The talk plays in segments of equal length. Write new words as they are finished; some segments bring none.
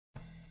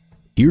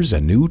Here's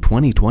a new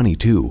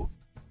 2022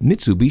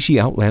 Mitsubishi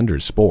Outlander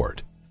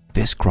Sport.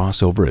 This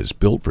crossover is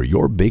built for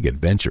your big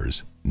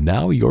adventures.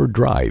 Now your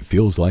drive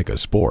feels like a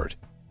sport.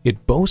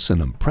 It boasts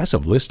an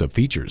impressive list of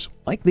features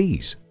like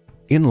these: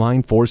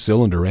 inline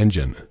 4-cylinder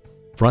engine,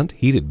 front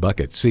heated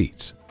bucket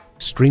seats,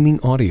 streaming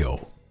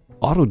audio,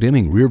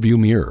 auto-dimming rearview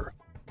mirror,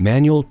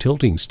 manual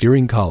tilting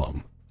steering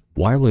column,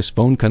 wireless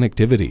phone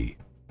connectivity,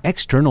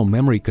 external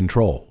memory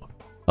control,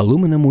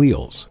 aluminum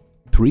wheels,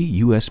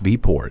 3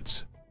 USB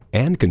ports,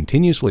 and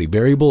continuously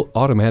variable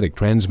automatic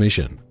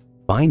transmission.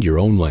 Find your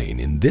own lane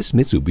in this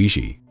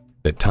Mitsubishi.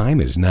 The time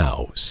is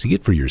now. See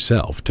it for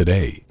yourself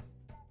today.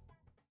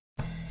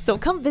 So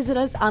come visit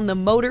us on the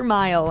Motor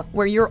Mile,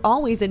 where you're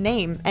always a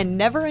name and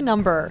never a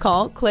number.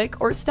 Call,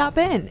 click, or stop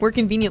in. We're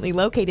conveniently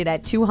located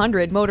at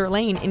 200 Motor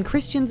Lane in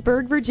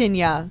Christiansburg,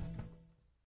 Virginia.